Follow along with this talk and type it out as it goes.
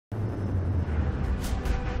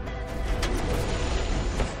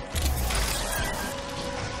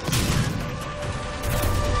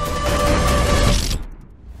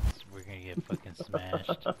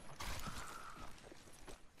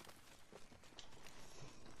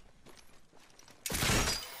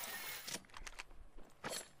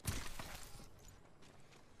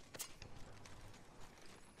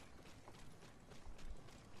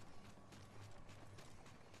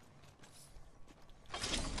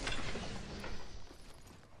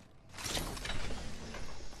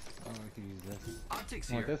Optics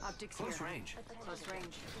Want here. this? Optics close here. range. Close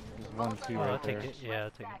range. There's 1, 2 Oh, I'll right take there. it. Yeah, I'll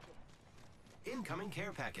take it. Incoming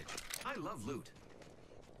care package. I love loot.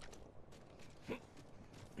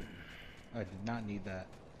 I did not need that.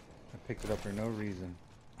 I picked it up for no reason.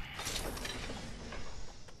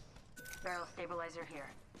 Barrel stabilizer here.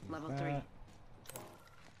 Level That. 3.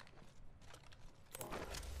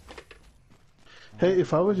 Hey,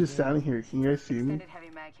 if I was just standing here, can you guys see me? Extended heavy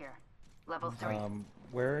mag here. Level 3.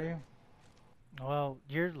 Where are you? Well,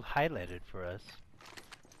 you're highlighted for us.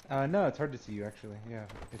 No, it's hard to see you actually. Yeah.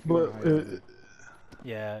 If you But wanna hide it.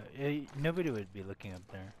 Yeah, nobody would be looking up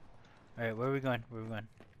there. Alright, where are we going? Where are we going?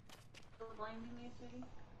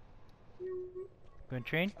 Going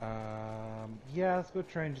train? Yeah, let's go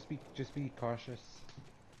train. Just be cautious.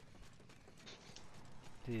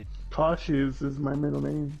 Dude, Cautious is my middle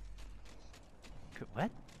name. what?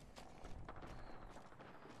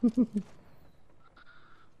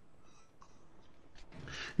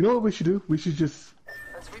 You know what we should do? We should just,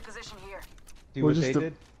 Let's reposition here. Do We're what just they a-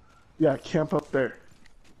 did. yeah, camp up there.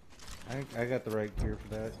 I got the right gear for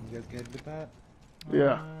that. You guys good with that? Yeah.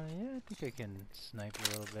 Yeah, I think I can snipe a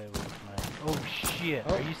little bit with my... Oh shit,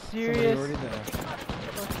 Oh, are you somebody serious? already there.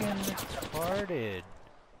 Fucking retarded.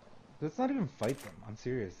 Let's not even fight them. I'm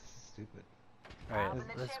serious. This is stupid. Alright,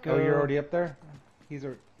 let's go. Oh, you're already up there? He's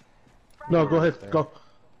already... No, go ahead. There. Go.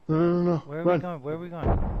 No. Where are Run. we going? Where are we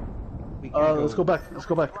going? We can Let's go back. Let's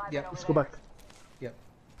go back. Yep. Let's go back. Yep.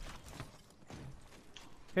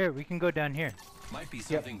 Here, we can go down here. Might be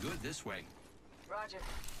something good this way. Roger.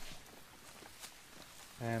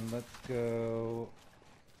 And let's go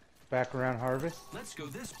back around harvest. Let's go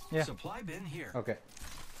this Yeah. supply bin here. Okay.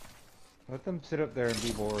 Let them sit up there and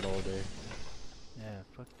be bored all day. Yeah,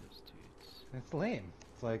 fuck those dudes. It's lame.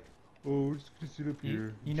 It's like, oh, we're just gonna sit up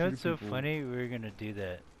here. You and know shoot what's so people. funny? We were gonna do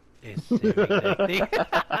that. Is same exact thing.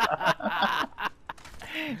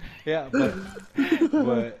 Yeah, but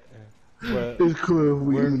It's cool.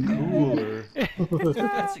 we're cooler.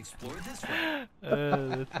 Let's explore this way.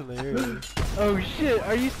 That's hilarious. Oh shit,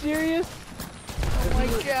 are you serious? Oh my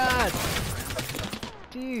god!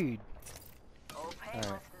 Dude. Old Alright.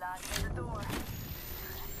 painless locked in the door.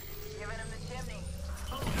 Giving him the chimney.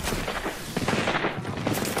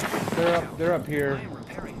 They're up here. I am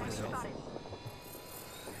repairing myself.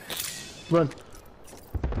 Run.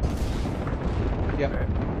 Yep.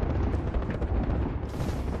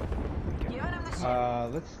 Giving him the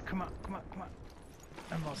chimney. Let's. Come on.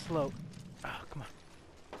 I'm all slow. Oh, come on.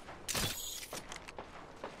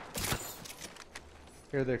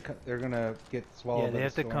 Here they're gonna get swallowed. Yeah, they by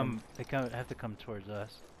have the to storm. have to come towards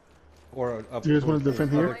us. Or up. Do you guys wanna towards those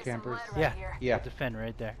defend here? other Place some campers. lead right Yeah. here. Yeah. Defend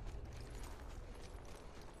right there.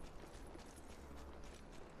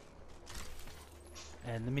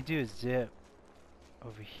 And let me do a zip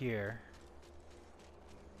over here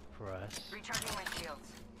for us. Recharging my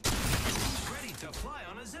shields. Ready to fly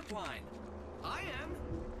on a zip line. I am.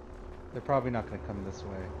 They're probably not gonna come this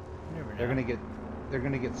way. You never know. They're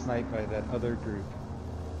gonna get sniped by that other group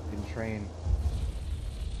in train.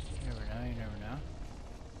 You never know.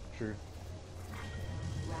 True.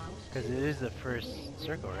 Because it is the first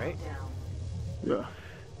circle, right? Yeah.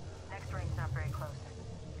 Next ring's not very close.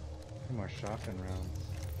 Two more shotgun rounds.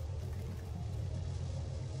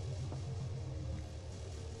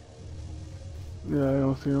 Yeah, I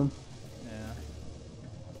don't see him. Yeah.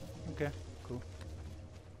 Okay, cool.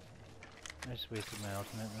 I just wasted my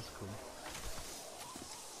ultimate, that's cool.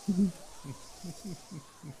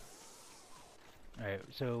 Alright,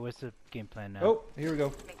 so what's the game plan now? Oh, here we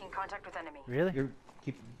go. Making contact with enemy. Really?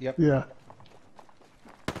 Yep. Yeah.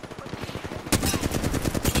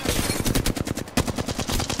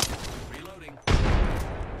 Reloading.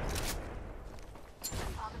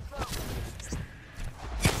 Popping smoke.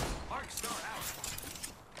 Arc star out.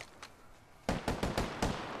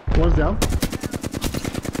 One's down.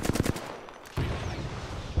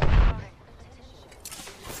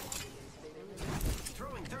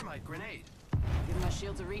 Throwing thermite grenade. Give my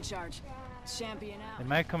shields a recharge. Champion out. They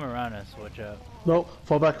might come around us, watch out. No,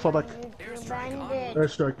 fall back. Airstrike on.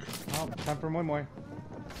 Airstrike. Oh, time for one more.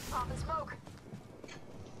 Popping smoke.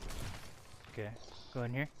 Okay, go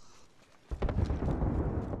in here.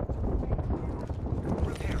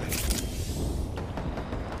 Repairing.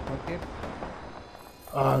 Okay.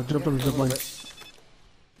 Jump on the zip line.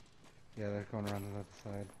 Yeah, they're going around to the other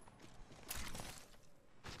side.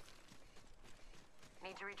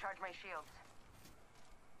 Need to recharge my shields.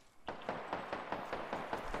 The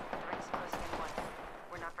ring's closing in one.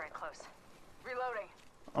 We're not very close. Reloading.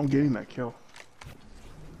 I'm getting that kill.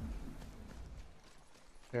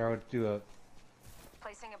 There, I would do a.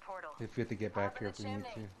 Placing a portal. If we have to get back here if we need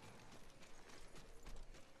to.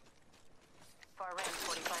 far ring,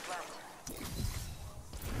 45 left.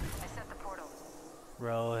 I set the portal.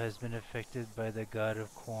 Ro has been affected by the god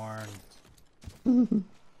of corn.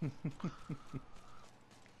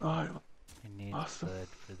 Oh, He needs Awesome. blood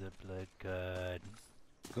for the blood god.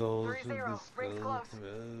 Goals 3-0, with the rings skull close.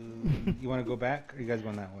 throw. You want to go back, or you guys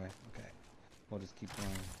going that way? Okay. We'll just keep going.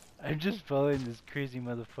 I'm just following this crazy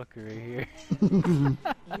motherfucker right here.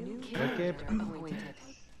 New kill Okay. leader appointed.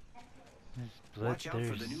 There's Watch out for the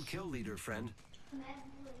bloodthirst. new kill leader, friend.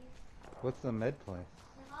 What's the med place?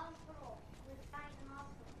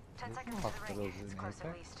 10 There's seconds no to the hospitals ring. in It's close at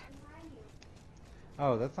Apex. least.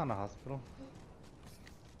 Oh, that's not a hospital.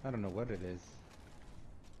 I don't know what it is.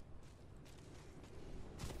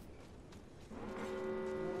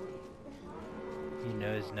 He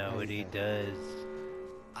knows now what he does.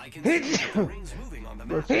 I can see that the ring's moving on the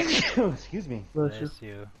map. Excuse me. bless you. Bless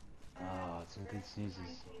you. Oh, some good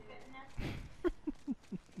sneezes.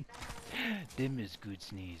 Them is good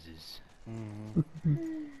sneezes. Mm-hmm.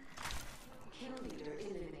 Kill leader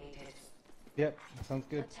eliminated. Yep, sounds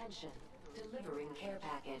good. Attention. Delivering care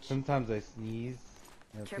package. Sometimes I sneeze.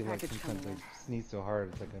 And I Care feel like package sometimes coming I sneeze so hard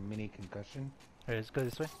it's like a mini concussion, Alright, let's go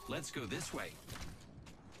this way. Let's go this way.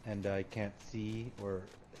 and I can't see or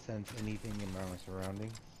sense anything in my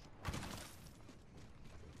surroundings.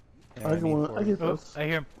 And I need I get Oh, those. I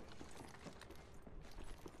hear him.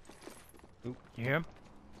 Oop. You hear him?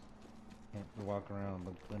 Can't walk around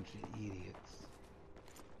like a bunch of idiots.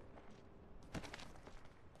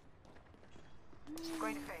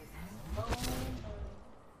 Going to phase.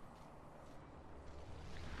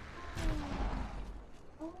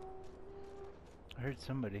 I heard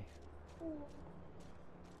somebody. Yeah,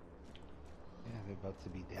 they're about to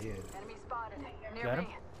be dead. Enemy spotted. Near Got him?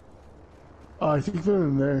 me. Oh, I think they're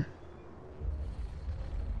in there.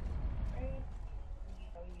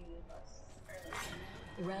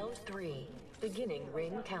 Round 3. Beginning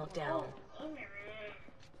ring countdown.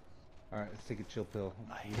 Alright, let's take a chill pill.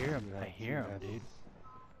 I hear him. I hear him, dude.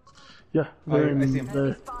 Yeah, Oh, they're yeah, I see in him.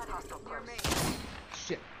 there. Spot hostile near me.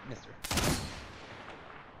 Shit, missed her.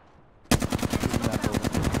 He's in that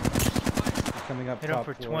building. Coming up Hit him top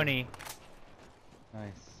for floor. 20.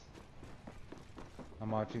 Nice.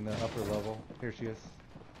 I'm watching the upper level. Here she is.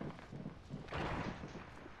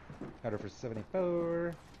 Got her for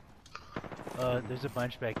 74. There's a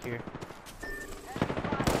bunch back here.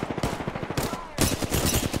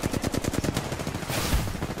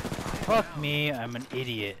 Fuck me, I'm an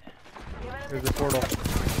idiot. There's a portal.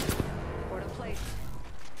 Portal placed.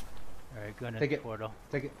 Alright, going to Take the it. portal.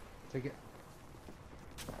 Take it. Take it.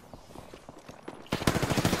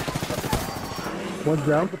 One's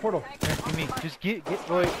down. The portal. Here, give me. Just get,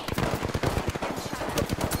 boy.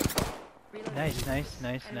 Nice, nice,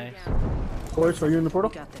 nice, nice. Boys, are you in the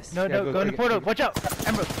portal? Got this. No, Yeah, no, go go in the take it, portal. take it. Watch out.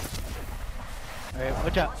 Emerald. Alright,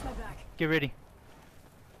 watch out. Watch my back. Get ready.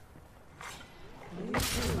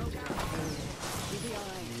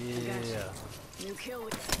 Yeah. New kill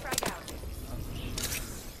leader. Frag out.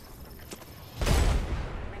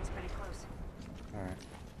 Ring's pretty close. Alright.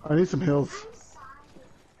 I need some heals.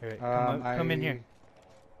 Alright, come in I- here.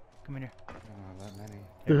 Come in here. I don't have that many.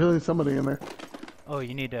 They're healing somebody in there. Oh,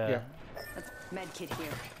 you need Yeah. Med kit here.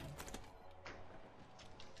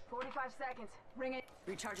 45 seconds. Ring it.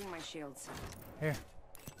 Recharging my shields. here.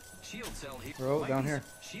 Shield cell here. Bro, Might down be here.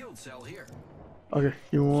 Shield cell here. Okay,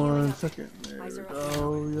 give me 1 second. There Eyes we are up.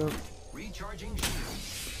 go. Yep. Recharging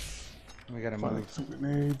shield. We gotta Find move. some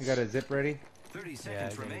grenades. We got a zip ready. 30 I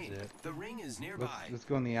seconds got a remain. zip. The ring is Let's, nearby. let's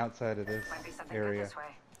go on the outside of this Might be something good area this way.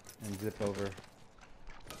 and zip over.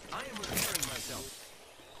 I am repairing myself.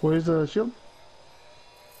 Where's the shield?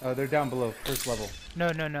 Oh, they're down below, first level. No,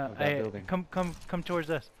 no, no. Of that building. Come towards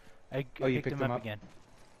us. I Oh, you picked picked him him up up? again.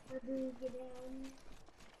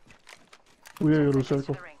 We gotta go to the 10 seconds to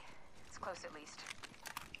circle. the ring. It's close at least.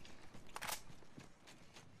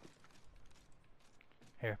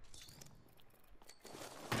 Here.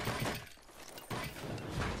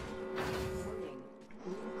 Warning.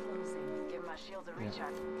 Ring closing. Give my shields a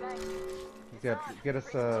recharge. Thanks. Get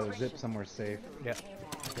us a zip somewhere safe. Yeah.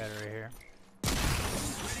 Got it right here.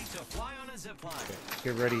 Ready to fly on a zip line.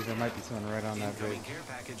 Get ready, there might be someone right on that bridge. Incoming care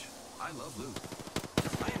package. I love loot.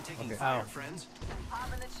 I am taking Okay. fire, Ow. friends.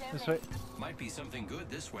 Popping the champagne. This way. Might be something good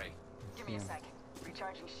this way. Give me a second.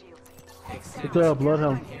 Recharging shields. It's a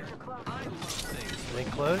bloodhound. You're close. I love things. Are they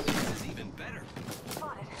close? This is even better.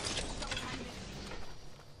 Spotted.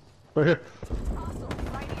 Right here. Hostile.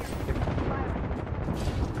 Right here. Firing.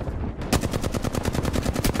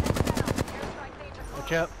 Airstrike danger close.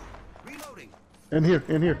 Watch out. Reloading. In here,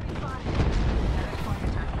 in here.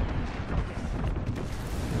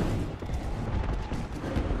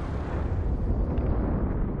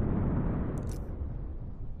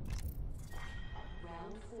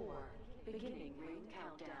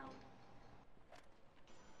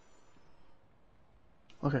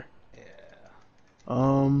 Okay. Yeah.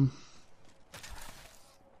 Oh.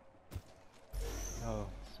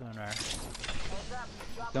 Sonar.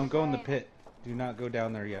 Don't go in the pit. Do not go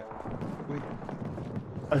down there yet. Wait.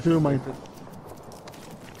 I threw mine.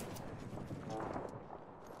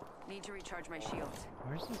 Need to recharge my shields.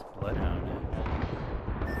 Where's this bloodhound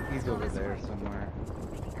at? He's over there somewhere.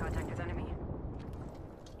 Making contact with enemy.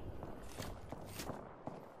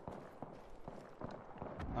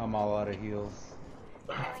 I'm all out of heals.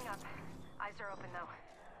 Healing up. Eyes are open though.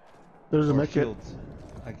 There's a Or med kit. shields.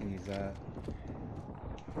 I can use that.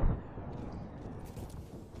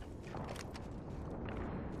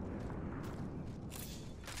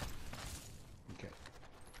 Okay.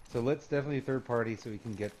 So let's definitely third party so we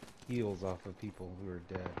can get heals off of people who are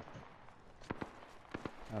dead.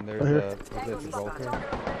 There's Right here. a Volker.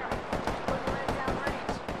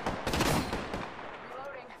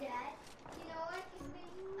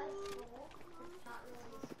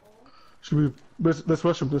 Should we? Let's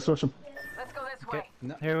rush him. Let's rush him. Let's go this way.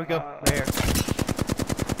 No. Here we go. Right here. The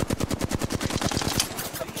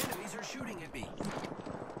enemies are shooting at me.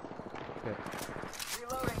 Okay.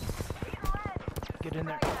 Reloading. Get in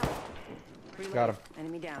there. Got him.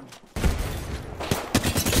 Enemy down.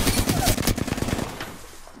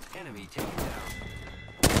 Enemy taken down.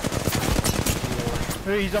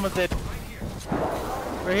 Here, he's almost dead.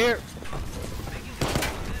 Right here.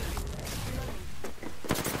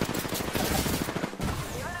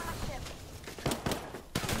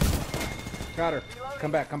 Got her.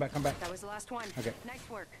 Come back, come back, come back. That was the last one. Okay. Nice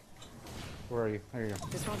work. Where are you? There you go.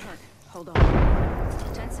 This won't hurt. Hold on.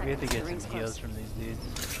 10 seconds. We have to The get ring's some close. heals from these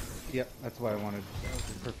dudes. Yep, that's what I wanted. That was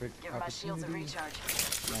the perfect Give my shields a opportunity. recharge.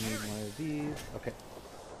 I need one of these. Okay.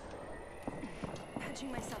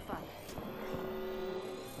 Patching myself up.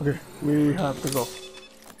 Okay, we have to go.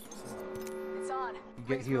 It's on. You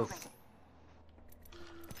get heals.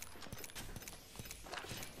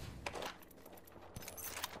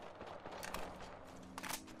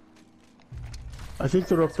 I think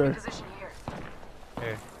they're up there. Position here.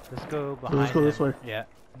 Here, let's go behind Let's go this them. way. Yeah,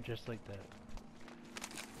 just like that.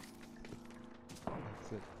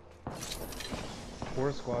 That's it.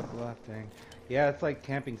 4 squads left, dang. Yeah, it's like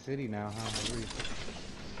Camping City now, huh?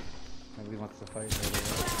 Nobody wants to fight right away.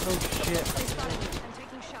 Oh shit. They spotted me. I'm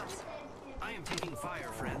taking shots. I am taking fire,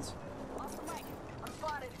 friends. Off the mic. I'm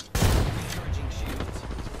spotted. Recharging shields.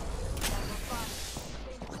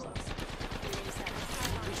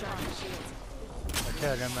 Recharging my shields. Watch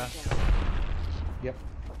out, Emma. Yep.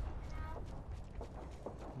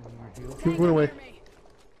 Any more heals? He went away.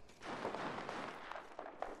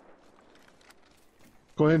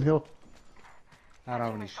 Go ahead and heal. I don't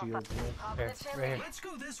have any shields left. Here, right here. Let's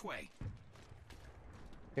go this way.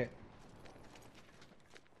 Okay.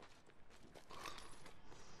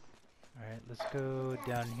 Alright, let's go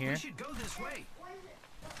down here. We should go this way.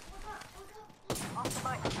 Off the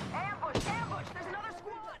mic. Ambush! Ambush! There's another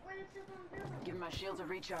squad! Give my shields a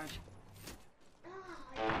recharge.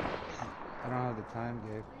 I don't have the time,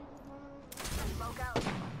 Gabe. Smoke out.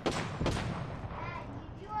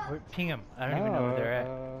 Where, ping them. I don't even know where they're at.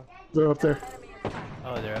 They're up there. Enemy in sight.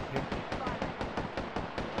 Oh, they're up here.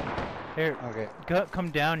 Here, Okay. come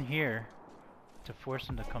down here to force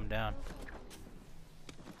them to come down.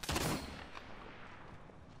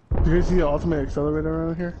 Do you guys see the ultimate accelerator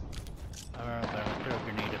around here? I don't know, but I'm gonna throw a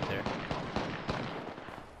grenade up there.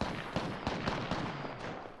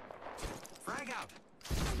 Frag out.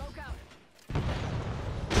 Smoke out.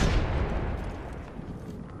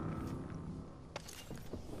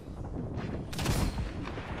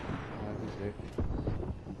 That's it.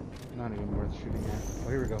 Not even worth shooting at. Oh,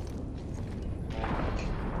 here we go.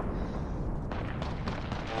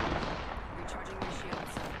 Recharging my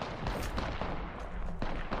shields.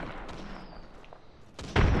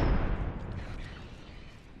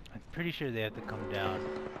 I'm pretty sure they have to come down.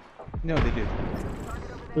 No, they do.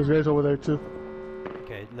 There's guys over there too.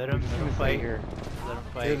 Okay, let them Just gonna stay fight. here. Let them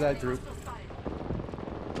Here's fight. that group.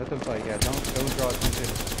 Let them fight. Yeah, don't draw attention.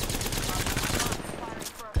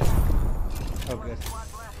 Oh, good.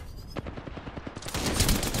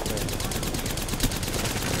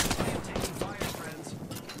 I am taking fire, friends.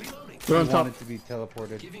 Reloading. They're on I top. wanted to be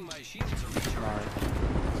teleported. Giving my shields a recharge. Smart.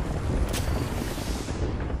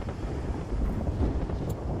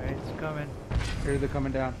 Alright, it's coming. Here they're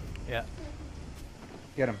coming down. Yeah.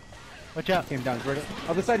 Get him. Watch out. Came down. Right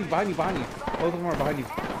other side. Behind you. Behind you. Both of them are behind you.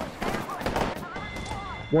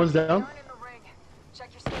 One's down. Darn in the ring. Check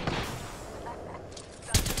your stage.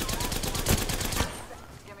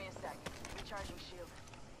 Give me a sec. Recharging shield.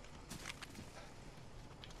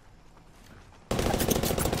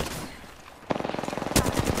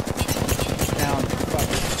 Down.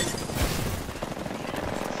 Fuck.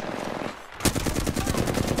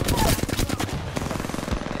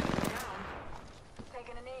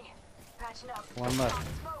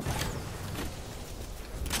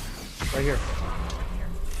 Right here.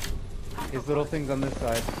 His little thing's on this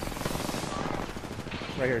side.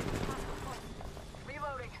 Right here.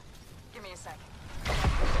 Reloading. Give me a sec.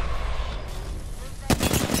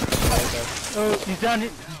 Oh, he's down.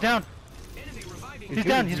 He's down. Enemy reviving. He's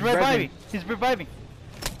down. He's reviving. He's reviving.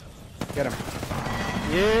 Get him.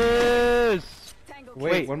 Yes. Tango.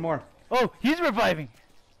 Wait, one more. Oh, he's reviving.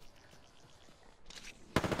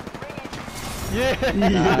 Yeah.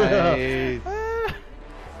 Nice.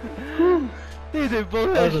 Dude, they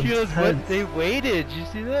both That had was shields, intense. but they waited. You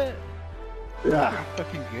see that? Yeah.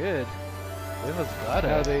 Fucking good. They must got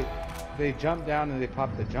No, it. they jumped down and they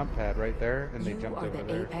popped the jump pad right there, and they You jumped are over the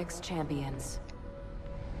there. Apex champions.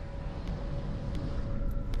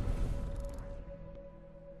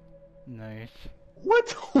 Nice.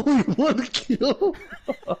 What? Only one kill?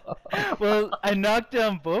 Well, I knocked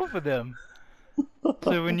down both of them.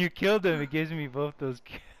 So when you killed them, it gives me both those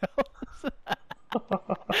kills.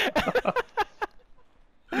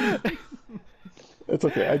 It's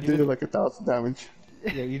okay. I did like 1,000 damage.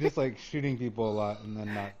 Yeah, you just like shooting people a lot and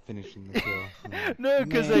then not finishing the kill. No,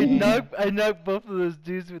 because I knocked both of those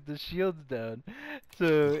dudes with the shields down.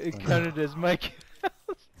 So it counted as my kills.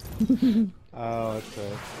 Oh, that's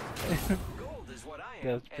right. Gold is what I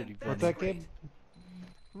am. That's pretty and funny. What's that, kid?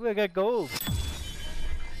 Ooh, I got gold.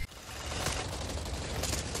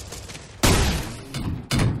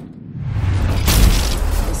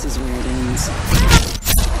 This is where it ends.